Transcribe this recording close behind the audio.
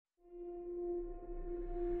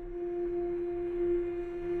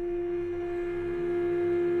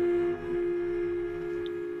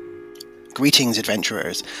Greetings,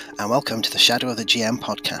 adventurers, and welcome to the Shadow of the GM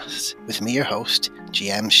podcast, with me, your host,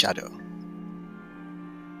 GM Shadow.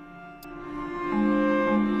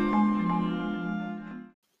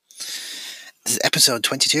 This is episode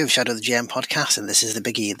 22 of Shadow of the GM podcast, and this is the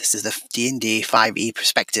biggie. This is the D&D 5e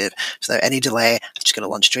perspective. So without any delay, I'm just going to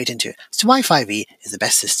launch straight into it. So why 5e is the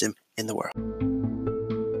best system in the world.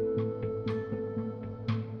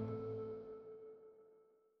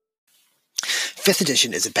 5th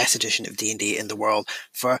edition is the best edition of D&D in the world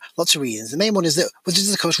for lots of reasons. The main one is that Wizards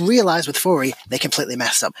of the Coast realised with 4e they completely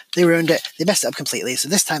messed up. They ruined it. They messed it up completely. So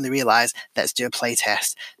this time they realised, let's do a play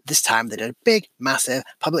test. This time they did a big, massive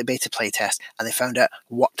public beta play test, and they found out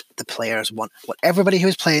what the players want, what everybody who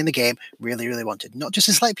was playing the game really, really wanted. Not just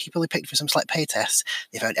the select people who picked for some select play tests.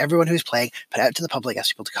 They found everyone who was playing, put it out to the public, asked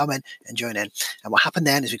people to come in and join in. And what happened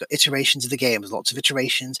then is we got iterations of the game. There's lots of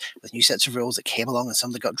iterations with new sets of rules that came along, and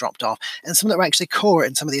some that got dropped off, and some that were actually core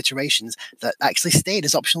in some of the iterations that actually stayed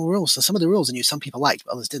as optional rules. So some of the rules I knew some people liked,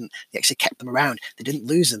 but others didn't. They actually kept them around. They didn't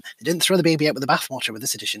lose them. They didn't throw the baby out with the bathwater with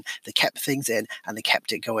this edition. They kept things in and they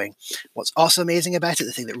kept it going. What's also amazing about it,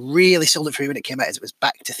 the thing that really sold it for me when it came out, is it was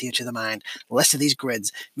back to Theatre of the Mind. Less of these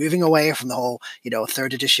grids, moving away from the whole,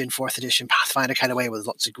 3rd edition, 4th edition Pathfinder kind of way with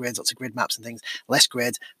lots of grids, lots of grid maps and things. Less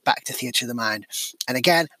grids, back to Theatre of the Mind. And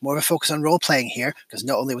again, more of a focus on role playing here, because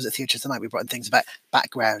not only was it Theatre of the Mind, we brought in things about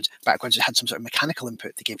backgrounds that had some sort of mechanical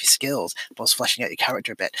input. They gave you skills, plus fleshing out your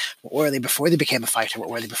character a bit. What were they before they became a fighter? What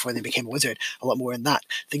were they before they became a wizard? A lot more in that.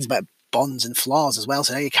 Things about bonds and flaws as well.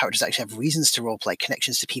 So now your characters actually have reasons to roleplay,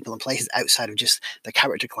 connections to people and places outside of just their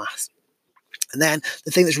character class. And then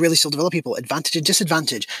the thing that's really still developed people, advantage and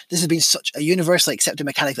disadvantage. This has been such a universally accepted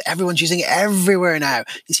mechanic that everyone's using it everywhere now.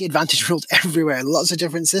 You see advantage rules everywhere, lots of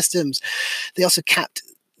different systems. They also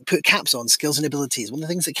put caps on skills and abilities. One of the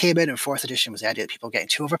things that came in 4th edition was the idea that people were getting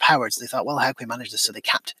too overpowered. So they thought, well, how can we manage this? So they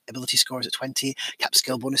capped ability scores at 20, capped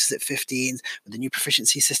skill bonuses at 15. With the new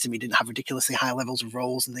proficiency system, you didn't have ridiculously high levels of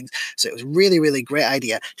rolls and things. So it was really, really great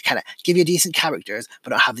idea to kind of give you decent characters, but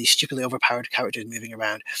not have these stupidly overpowered characters moving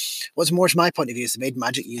around. What's more, to my point of view, is they made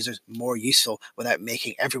magic users more useful without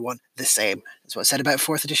making everyone the same. That's what I said about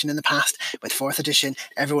 4th edition in the past. With 4th edition,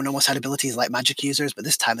 everyone almost had abilities like magic users, but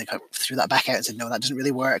this time they threw that back out and said, no, that doesn't really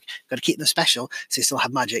work. Got to keep them special so you still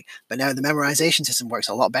have magic. But now the memorization system works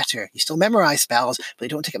a lot better. You still memorize spells, but they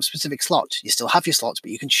don't take up specific slots. You still have your slots,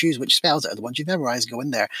 but you can choose which spells that are the ones you've memorized go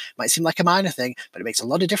in there. Might seem like a minor thing, but it makes a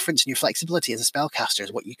lot of difference in your flexibility as a spellcaster,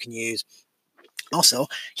 is what you can use. Also,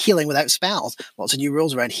 healing without spells. Lots of new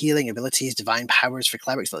rules around healing, abilities, divine powers for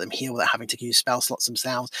clerics, let them heal without having to use spell slots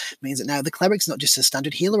themselves. Means that now the cleric's not just a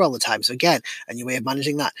standard healer all the time. So again, a new way of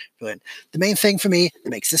managing that. Brilliant. The main thing for me that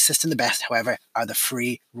makes this system the best, however, are the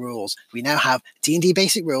free rules. We now have D&D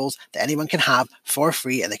basic rules that anyone can have for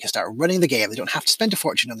free, and they can start running the game. They don't have to spend a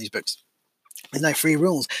fortune on these books. There's now free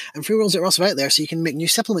rules, and free rules are also out there, so you can make new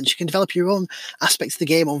supplements. You can develop your own aspects of the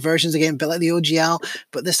game, own versions of the game, a bit like the OGL,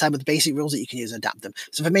 but this time with basic rules that you can use and adapt them.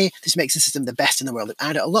 So for me, this makes the system the best in the world. It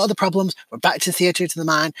ironed out a lot of the problems. We're back to Theatre to the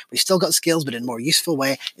Mind. We've still got skills, but in a more useful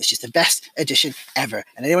way. It's just the best edition ever.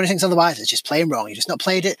 And anyone who thinks otherwise is just playing wrong. You've just not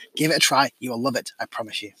played it. Give it a try. You will love it. I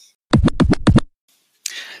promise you.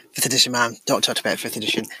 5th edition, man. Don't talk about 5th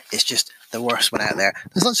edition. It's just the worst one out there.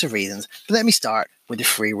 There's lots of reasons, but let me start with the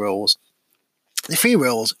free rules. The free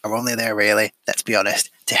rules are only there, really, let's be honest,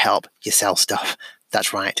 to help you sell stuff.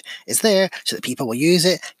 That's right. It's there so that people will use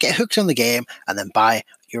it, get hooked on the game, and then buy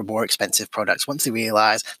your more expensive products once they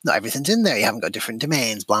realise not everything's in there. You haven't got different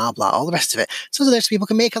domains, blah, blah, all the rest of it. So there's people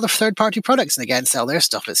can make other third-party products and, again, sell their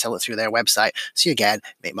stuff, but sell it through their website. So you, again,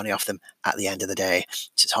 make money off them at the end of the day.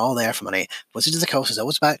 It's all there for money. Wizards of the Coast is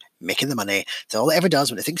always about making the money. It's all it ever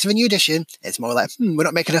does. When it thinks of a new edition, it's more like, we're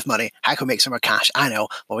not making enough money. How can we make some more cash? I know.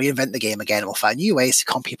 We'll reinvent the game again and we'll find new ways to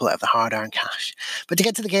con people out of the hard-earned cash. But to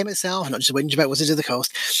get to the game itself, not just whinge about Wizards of the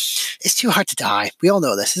Coast, it's too hard to die. We all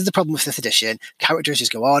know this. This is the problem with 5th edition. Characters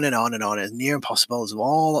just go on and on and on. It's near impossible. There's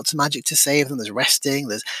lots of magic to save them. There's resting.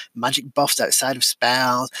 There's magic buffs outside of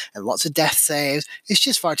spells and lots of death saves. It's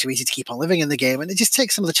just far too easy to keep on living in the game, and it just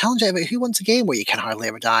takes some of the challenge out of it. Who wants a game where you can hardly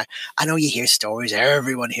ever die? I know you hear stories.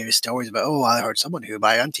 Everyone hears stories about, oh, I heard someone who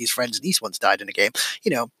my auntie's friend's niece once died in a game.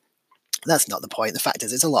 That's not the point. The fact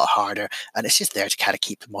is, it's a lot harder, and it's just there to kind of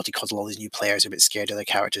keep multicultural. All these new players are a bit scared of their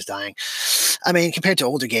characters dying. I mean, compared to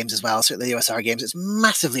older games as well, certainly the USR games, it's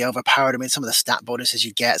massively overpowered. I mean, some of the stat bonuses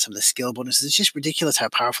you get, some of the skill bonuses, it's just ridiculous how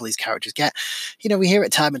powerful these characters get. We hear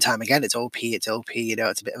it time and time again. It's OP, it's a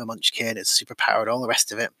bit of a munchkin, it's super powered, all the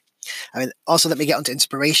rest of it. I mean, also let me get onto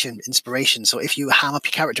inspiration. So if you ham up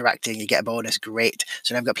your character acting, you get a bonus. Great.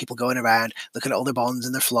 So now I've got people going around looking at all their bonds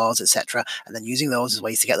and their flaws, etc., and then using those as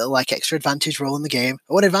ways to get a little like extra advantage roll in the game.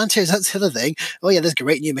 Oh, what advantage? That's the other thing. Oh yeah, there's a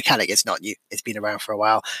great new mechanic. It's not new. It's been around for a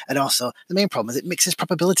while. And also the main problem is it mixes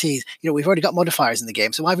probabilities. We've already got modifiers in the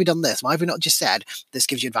game. So why have we done this? Why have we not just said this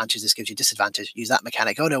gives you advantage, this gives you disadvantage? Use that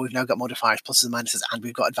mechanic. Oh no, we've now got modifiers, pluses and minuses, and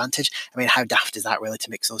we've got advantage. I mean, how daft is that really to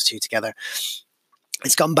mix those two together?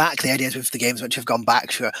 It's gone back. The idea is with the games which have gone back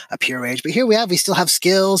to a pure age. But here we still have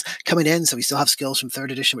skills coming in. So we still have skills from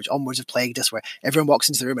 3rd edition, which onwards have plagued us, where everyone walks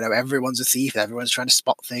into the room and now everyone's a thief. Everyone's trying to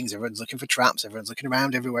spot things. Everyone's looking for traps. Everyone's looking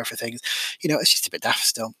around everywhere for things. It's just a bit daft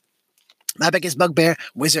still. My biggest bugbear,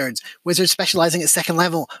 wizards. Wizards specializing at 2nd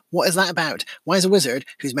level. What is that about? Why is a wizard,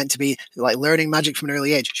 who's meant to be like learning magic from an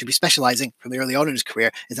early age, should be specializing from the early on in his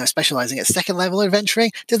career, is now specializing at 2nd level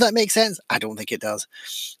adventuring? Does that make sense? I don't think it does.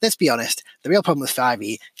 Let's be honest. The real problem with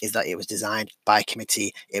 5e is that it was designed by a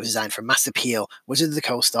committee. It was designed for mass appeal. Wizards of the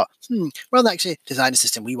Coast thought, rather than actually design a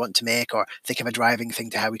system we want to make or think of a driving thing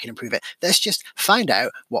to how we can improve it, let's just find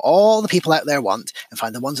out what all the people out there want and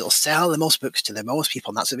find the ones that will sell the most books to the most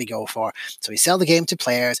people, and that's what we go for. So we sell the game to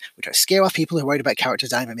players, we try to scare off people who are worried about character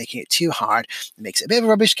design by making it too hard. It makes it a bit of a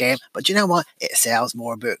rubbish game, but you know what? It sells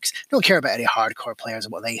more books. Don't care about any hardcore players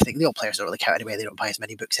and what they think. The old players don't really count anyway. They don't buy as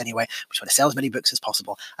many books anyway. We just want to sell as many books as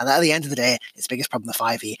possible. And at the end of the day, its biggest problem with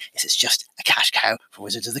 5e is it's just a cash cow for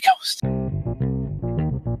Wizards of the Coast.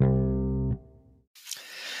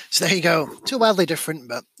 So there you go. Two wildly different,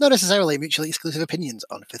 but not necessarily mutually exclusive opinions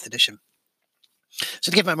on 5th edition.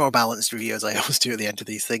 So to give my more balanced review, as I always do at the end of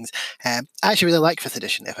these things, I actually really like 5th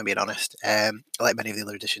edition, if I'm being honest. I like many of the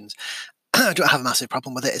other editions. I don't have a massive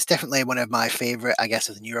problem with it. It's definitely one of my favourite, I guess,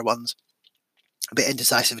 of the newer ones. A bit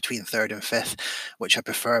indecisive between 3rd and 5th, which I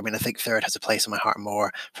prefer. I mean, I think 3rd has a place in my heart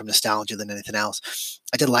more from nostalgia than anything else.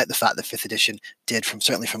 I did like the fact that 5th edition did,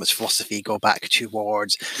 certainly from its philosophy, go back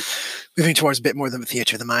towards moving towards a bit more than the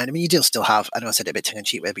theatre of the mind. I mean, you do still have, I know I said it a bit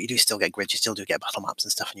tongue-in-cheek way, but you do still get grids, you still do get battle maps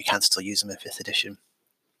and stuff, and you can still use them in 5th edition.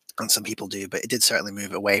 And some people do, but it did certainly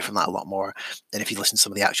move away from that a lot more. And if you listen to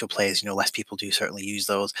some of the actual plays, less people do certainly use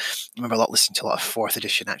those. I remember listening to a lot of 4th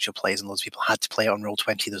edition actual plays, and loads of people had to play it on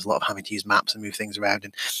Roll20. There's a lot of having to use maps and move things around.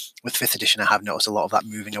 And with 5th edition, I have noticed a lot of that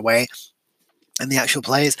moving away in the actual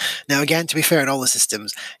plays. Now, again, to be fair, in all the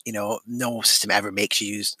systems, no system ever makes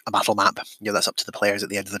you use a battle map. That's up to the players at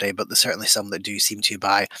the end of the day, but there's certainly some that do seem to,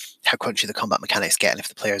 by how crunchy the combat mechanics get, and if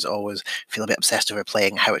the players always feel a bit obsessed over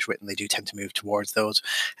playing how it's written, they do tend to move towards those.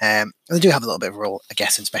 And they do have a little bit of a role, I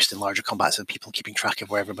guess, especially in larger combats, of people keeping track of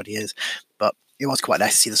where everybody is. But it was quite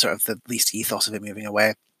nice to see the sort of the least ethos of it moving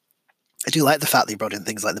away. I do like the fact that you brought in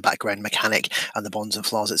things like the background mechanic and the bonds and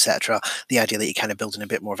flaws, etc. The idea that you kind of build in a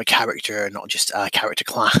bit more of a character, not just a character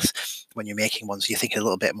class when you're making one. So you're thinking a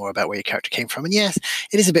little bit more about where your character came from. And yes,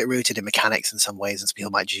 it is a bit rooted in mechanics in some ways, and some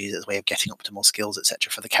people might just use it as a way of getting optimal skills,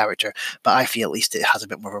 etc. for the character. But I feel at least it has a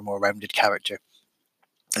bit more of a more rounded character.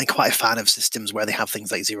 I'm quite a fan of systems where they have things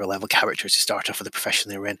like 0-level characters to start off with the profession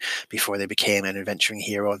they were in before they became an adventuring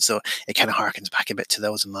hero. And so it kind of harkens back a bit to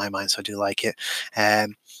those in my mind, so I do like it.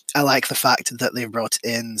 I like the fact that they've brought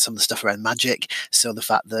in some of the stuff around magic. So the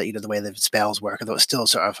fact that, the way the spells work, although it's still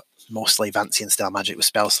sort of mostly Vancian style magic with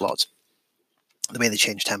spell slots, the way they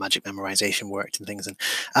changed how magic memorization worked and things. And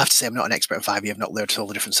I have to say, I'm not an expert in 5e. I've not learned all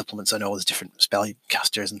the different supplements. I know there's different spell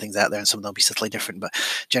casters and things out there, and some of them will be subtly different. But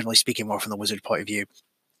generally speaking, more from the wizard point of view,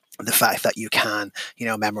 the fact that you can,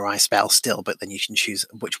 memorize spells still, but then you can choose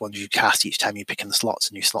which ones you cast each time you pick in the slots,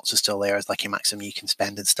 and your slots are still there as like your maximum you can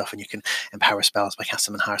spend and stuff, and you can empower spells by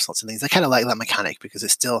casting them in higher slots and things. I kind of like that mechanic because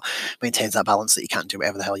it still maintains that balance that you can't do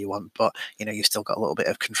whatever the hell you want, but you've still got a little bit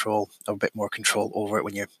of control, a bit more control over it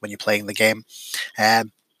when you're playing the game.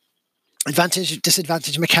 Advantage,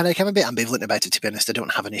 disadvantage mechanic, I'm a bit ambivalent about it, to be honest. I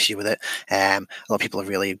don't have an issue with it. A lot of people have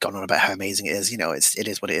really gone on about how amazing it is. It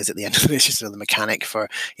is what it is at the end of the day. It's just another mechanic for,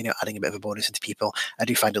 adding a bit of a bonus into people. I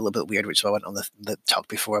do find it a little bit weird, which I went on the talk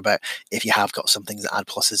before about, if you have got some things that add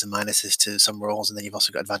pluses and minuses to some roles, and then you've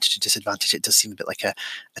also got advantage and disadvantage, it does seem a bit like a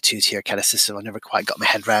two-tier kind of system. I never quite got my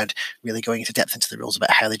head around really going into depth into the rules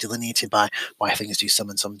about how they're delineated by why things do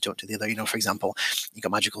some and some don't do the other. For example, you've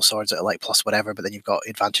got magical swords that are like plus whatever, but then you've got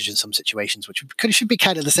advantage in some situations, which should be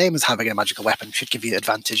kind of the same as having a magical weapon, should give you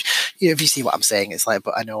advantage. If you see what I'm saying, it's like,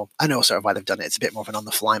 but I know sort of why they've done it. It's a bit more of an on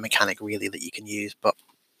the fly mechanic really that you can use, but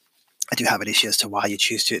I do have an issue as to why you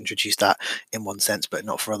choose to introduce that in one sense, but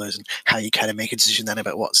not for others, and how you kind of make a decision then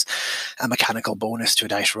about what's a mechanical bonus to a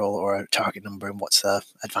dice roll or a target number, and what's a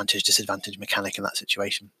advantage, disadvantage mechanic in that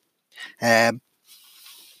situation.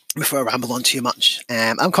 before I ramble on too much,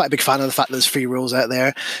 I'm quite a big fan of the fact that there's free rules out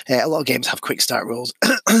there. A lot of games have quick start rules,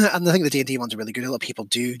 and I think the D&D ones are really good. A lot of people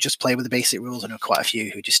do just play with the basic rules. I know quite a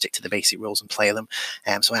few who just stick to the basic rules and play them,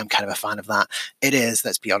 so I'm kind of a fan of that. It is,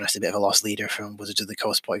 let's be honest, a bit of a lost leader from Wizards of the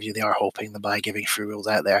Coast point of view. They are hoping that by giving free rules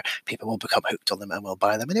out there, people will become hooked on them and will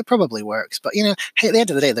buy them, and it probably works. But, you know, hey, at the end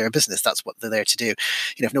of the day, they're a business. That's what they're there to do.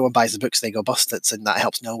 You know, if no one buys the books, they go bust, and that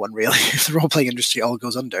helps no one, really. If the role-playing industry all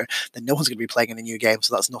goes under, then no one's going to be playing in a new game,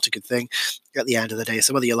 so that's not a good thing at the end of the day.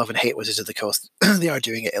 So whether you love and hate Wizards of the Coast, they are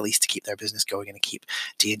doing it at least to keep their business going and to keep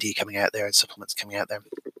D&D coming out there and supplements coming out there.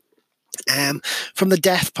 From the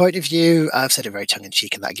death point of view, I've said it very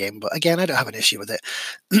tongue-in-cheek in that game, but again, I don't have an issue with it.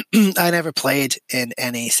 I never played in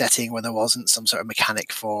any setting where there wasn't some sort of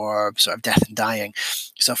mechanic for sort of death and dying.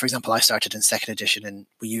 So, for example, I started in 2nd edition, and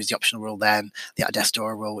we used the optional rule then, the At Death's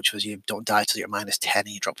Door rule, which was you don't die till you're -10, and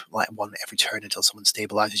you drop like 1 every turn until someone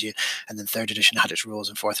stabilizes you. And then 3rd edition had its rules,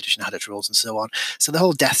 and 4th edition had its rules, and so on. So the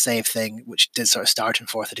whole death save thing, which did sort of start in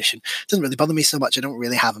 4th edition, doesn't really bother me so much. I don't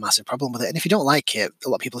really have a massive problem with it. And if you don't like it, a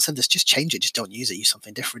lot of people have said this, just change it, just don't use it, use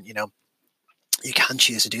something different, you know. You can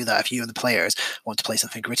choose to do that. If you and the players want to play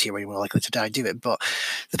something grittier where you're more likely to die, do it. But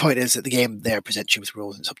the point is that the game there presents you with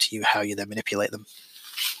rules, and it's up to you how you then manipulate them.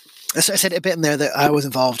 So I said a bit in there that I was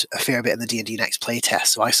involved a fair bit in the D&D Next playtest,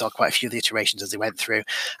 so I saw quite a few of the iterations as they went through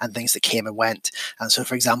and things that came and went. And so,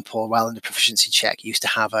 for example, while in the proficiency check, you used to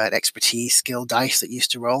have an expertise skill dice that used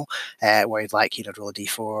to roll, where you'd like, you know, roll a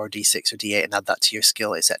d4 or d6 or d8 and add that to your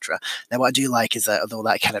skill, etc. Now, what I do like is that although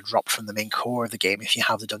that kind of dropped from the main core of the game, if you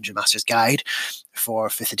have the Dungeon Master's Guide for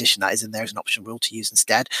 5th edition, that is in there as an optional rule to use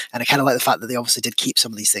instead. And I kind of like the fact that they obviously did keep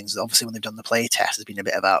some of these things. Obviously, when they've done the play test, there's been a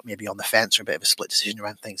bit about maybe on the fence or a bit of a split decision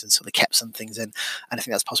around things, and so they kept some things in. And I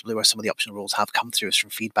think that's possibly where some of the optional rules have come through, is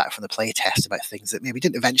from feedback from the play test about things that maybe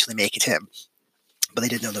didn't eventually make it in, but they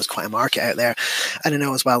did know there was quite a market out there. And I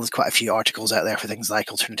know as well there's quite a few articles out there for things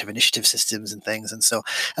like alternative initiative systems and things. And so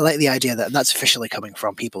I like the idea that that's officially coming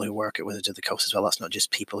from people who work at Wizards of the Coast as well. That's not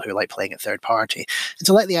just people who like playing at third party. And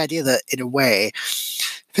so I like the idea that, in a way,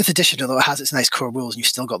 5th edition, although it has its nice core rules, and you've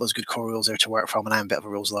still got those good core rules there to work from, and I'm a bit of a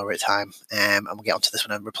rules lover at time, and we'll get onto this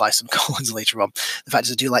when I reply some comments later on. The fact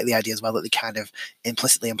is, I do like the idea as well that they kind of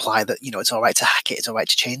implicitly imply that, you know, it's all right to hack it, it's all right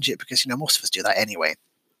to change it, because, you know, most of us do that anyway.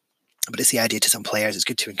 But it's the idea to some players, it's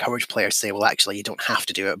good to encourage players to say, well, actually, you don't have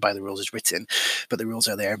to do it by the rules as written, but the rules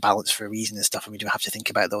are there balanced for a reason and stuff, and we do have to think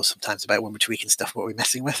about those sometimes, about when we're tweaking stuff, what we're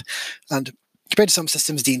messing with. And compared to some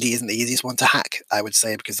systems, D&D isn't the easiest one to hack, I would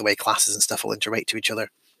say, because the way classes and stuff will interact to each other.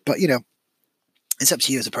 But, you know, it's up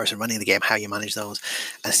to you as a person running the game how you manage those.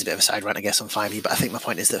 And this is a bit of a side rant, I guess, on 5e, but I think my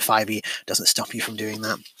point is that 5e doesn't stop you from doing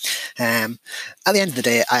that. At the end of the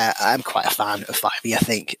day, I'm quite a fan of 5e. I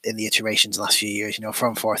think in the iterations the last few years, you know,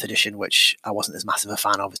 from 4th edition, which I wasn't as massive a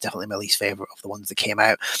fan of, it's definitely my least favourite of the ones that came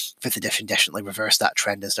out. 5th edition definitely reversed that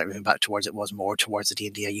trend and started moving back towards, it was more towards the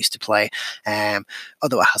D&D I used to play.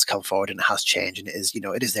 Although it has come forward and it has changed, and it is, you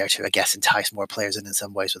know, it is there to, I guess, entice more players in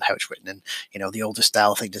some ways with how it's written. And, you know, the older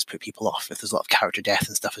style thing does put people off if there's a lot of character death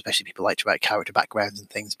and stuff, especially people like to write character backgrounds and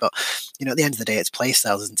things. But, you know, at the end of the day, it's play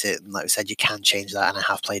styles, isn't it? And like I said, you can change that, and I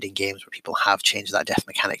have played in games where people have changed that death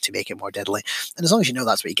mechanic to make it more deadly. And as long as you know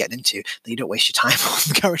that's what you're getting into, then you don't waste your time on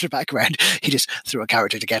the character background. You just throw a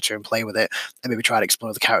character together and play with it, and maybe try to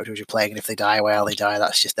explore the characters you're playing. And if they die, well, they die.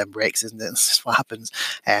 That's just them breaks, isn't it? That's just what happens.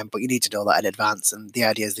 But you need to know that in advance. And the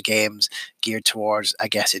idea is the game's geared towards, I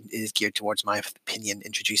guess it is geared towards, my opinion,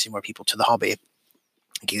 introducing more people to the hobby,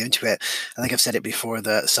 get into it. I think I've said it before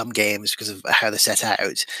that some games, because of how they're set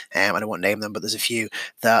out, I don't want to name them, but there's a few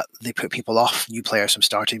that they put people off, new players, from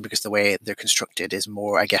starting, because the way they're constructed is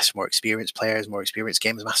more, I guess, more experienced players, more experienced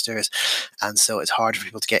games masters, and so it's hard for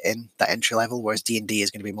people to get in that entry level, whereas D&D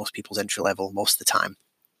is going to be most people's entry level most of the time.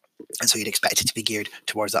 And so you'd expect it to be geared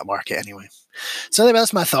towards that market anyway. So anyway,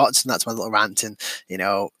 that's my thoughts, and that's my little rant. And, you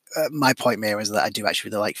know, my point, Mayor, is that I do actually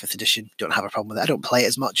really like 5th edition. Don't have a problem with it. I don't play it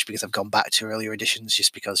as much because I've gone back to earlier editions,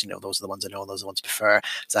 just because, you know, those are the ones I know and those are the ones I prefer.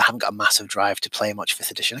 So I haven't got a massive drive to play much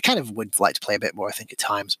 5th edition. I kind of would like to play a bit more, I think, at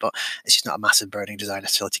times, but it's just not a massive burning desire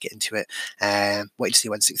necessarily to get into it. Wait to see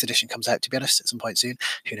when 6th edition comes out, to be honest, at some point soon.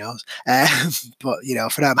 Who knows? But, you know,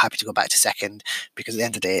 for now, I'm happy to go back to 2nd, because at the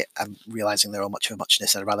end of the day, I'm realising they're all much of a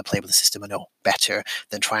muchness, and I'd rather play with a system I know better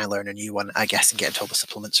than try and learn a new one, I guess, and get into all the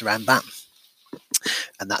supplements around that.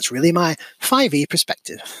 And that's really my 5e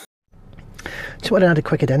perspective. So I want to add a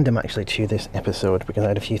quick addendum actually to this episode, because I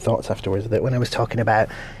had a few thoughts afterwards that when I was talking about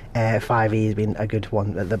 5e being a good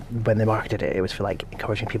one, when they marketed it, it was for like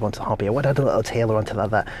encouraging people into the hobby. I want to add a little tailor onto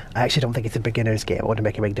that I actually don't think it's a beginner's game. I want to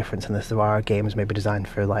make a big difference in this. There are games maybe designed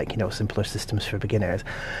for like, you know, simpler systems for beginners,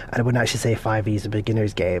 and I wouldn't actually say 5e is a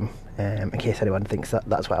beginner's game, in case anyone thinks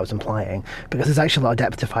that's what I was implying, because there's actually a lot of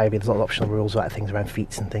depth to 5e. There's a lot of optional rules about things around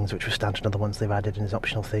feats and things which were standard, other ones they've added in as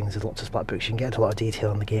optional things. There's lots of splat books. You can get into a lot of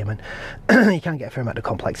detail in the game, and you can get a fair amount of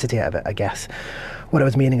complexity out of it, I guess. What I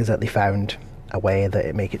was meaning is that they found a way that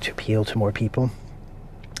it make it to appeal to more people.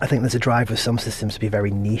 I think there's a drive with some systems to be very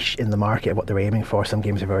niche in the market of what they're aiming for. Some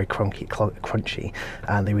games are very crunchy,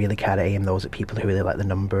 and they really kind of aim those at people who really like the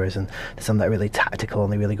numbers, and there's some that are really tactical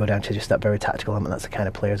and they really go down to just that very tactical element. That's the kind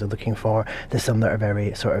of players they're looking for. There's some that are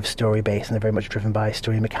very sort of story based, and they're very much driven by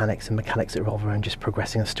story mechanics, and mechanics that revolve around just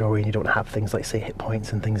progressing a story, and you don't have things like, say, hit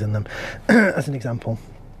points and things in them as an example.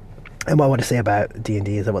 And what I want to say about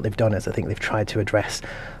D&D is that what they've done is I think they've tried to address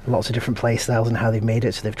lots of different play styles and how they've made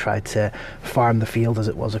it. So they've tried to farm the field, as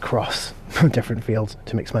it was, across different fields,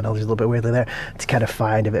 to mix my analogy a little bit weirdly there, to kind of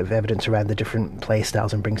find a bit of evidence around the different play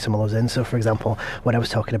styles and bring some of those in. So for example, when I was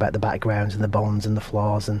talking about the backgrounds and the bonds and the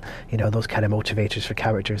flaws and, you know, those kind of motivators for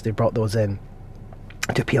characters, they brought those in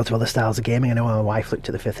to appeal to other styles of gaming. I know my wife looked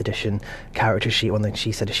at the 5th edition character sheet one thing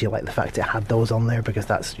she said she liked the fact it had those on there, because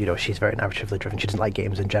that's, you know, she's very narratively driven. She doesn't like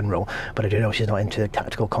games in general, but I do know she's not into the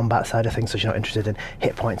tactical combat side of things, so she's not interested in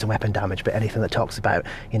hit points and weapon damage, but anything that talks about,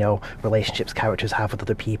 you know, relationships characters have with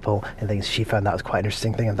other people and things. She found that was quite an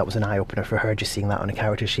interesting thing, and that was an eye-opener for her, just seeing that on a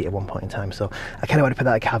character sheet at one point in time. So I kind of want to put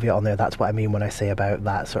that caveat on there. That's what I mean when I say about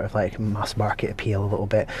that sort of like mass market appeal a little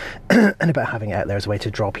bit and about having it out there as a way to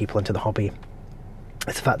draw people into the hobby.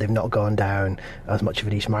 It's the fact they've not gone down as much of a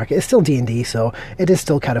niche market. It's still D&D, so it is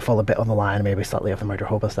still kind of fall a bit on the line, maybe slightly off the Murder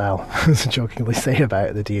Hobo style, as I jokingly say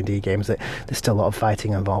about the D&D games, that there's still a lot of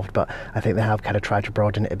fighting involved, but I think they have kind of tried to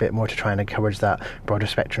broaden it a bit more to try and encourage that broader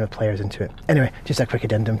spectrum of players into it. Anyway, just a quick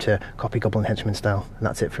addendum to copy Goblin Henchman style, and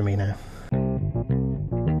that's it for me now.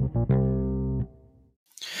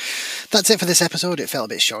 That's it for this episode. It felt a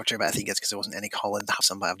bit shorter, but I think it's because there wasn't any call-in to have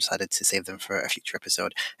some, but I've decided to save them for a future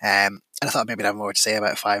episode. And I thought maybe I'd have more to say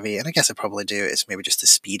about 5e, and I guess I probably do. It's maybe just the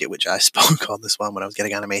speed at which I spoke on this one when I was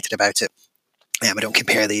getting animated about it. I don't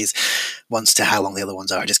compare these ones to how long the other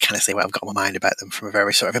ones are. I just kind of say what I've got in my mind about them from a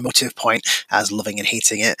very sort of emotive point, as loving and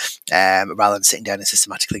hating it, rather than sitting down and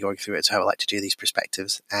systematically going through it. So how I like to do these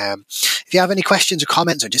perspectives. If you have any questions or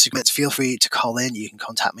comments or disagreements, feel free to call in. You can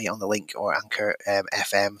contact me on the link or Anchor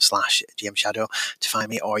FM/GM Shadow to find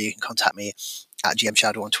me, or you can contact me at GM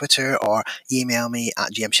Shadow on Twitter, or email me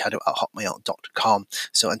at gmshadow@hotmail.com.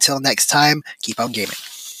 So until next time, keep on gaming.